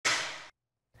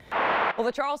Well,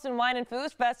 the Charleston Wine and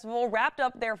Food Festival wrapped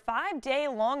up their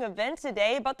 5-day-long event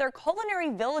today, but their Culinary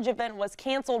Village event was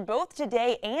canceled both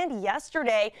today and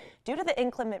yesterday due to the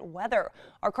inclement weather.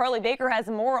 Our Carly Baker has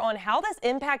more on how this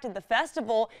impacted the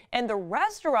festival and the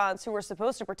restaurants who were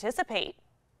supposed to participate.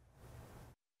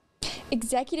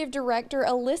 Executive Director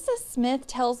Alyssa Smith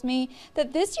tells me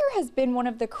that this year has been one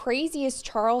of the craziest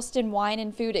Charleston wine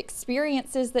and food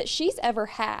experiences that she's ever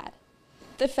had.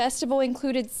 The festival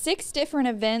included 6 different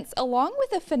events along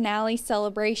with a finale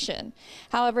celebration.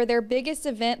 However, their biggest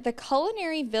event, the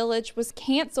Culinary Village, was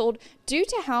canceled due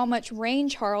to how much rain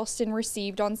Charleston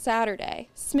received on Saturday.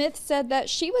 Smith said that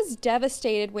she was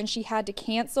devastated when she had to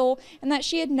cancel and that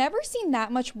she had never seen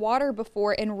that much water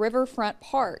before in Riverfront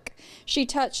Park. She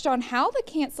touched on how the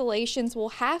cancellations will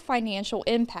have financial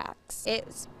impacts.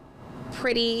 It's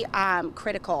pretty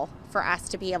critical for us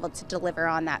to be able to deliver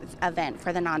on that event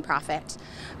for the nonprofit.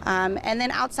 And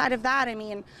then outside of that, I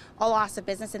mean, a loss of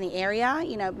business in the area,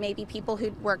 you know, maybe people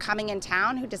who were coming in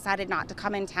town who decided not to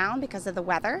come in town because of the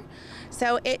weather.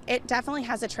 So it definitely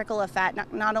has a trickle effect,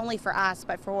 not only for us,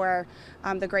 but for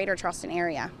the greater Charleston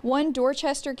area. One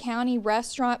Dorchester County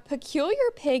restaurant,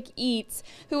 Peculiar Pig Eats,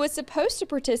 who was supposed to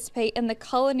participate in the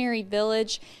Culinary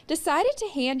Village, decided to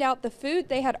hand out the food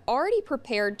they had already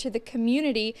prepared to the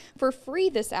community for free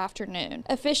this afternoon.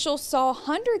 Officials saw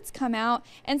hundreds come out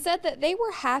and said that they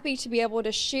were happy to be able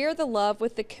to share the love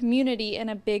with the community in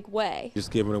a big way.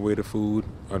 Just giving away the food.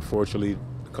 Unfortunately,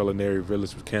 the Culinary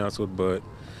Village was canceled, but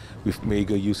we've made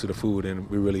good use of the food and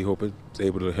we really hope it's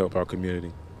able to help our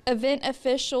community. Event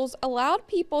officials allowed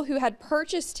people who had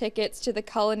purchased tickets to the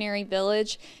Culinary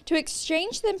Village to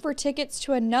exchange them for tickets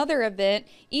to another event,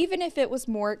 even if it was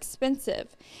more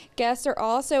expensive. Guests are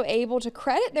also able to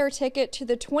credit their ticket to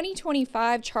the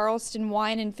 2025 Charleston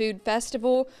Wine and Food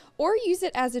Festival or use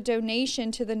it as a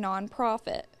donation to the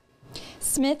nonprofit.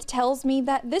 Smith tells me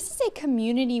that this is a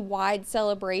community-wide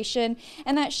celebration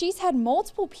and that she's had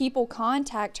multiple people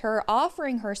contact her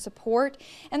offering her support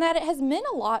and that it has meant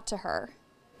a lot to her.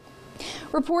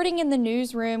 Reporting in the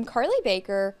newsroom, Carly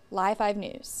Baker, Live 5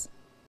 News.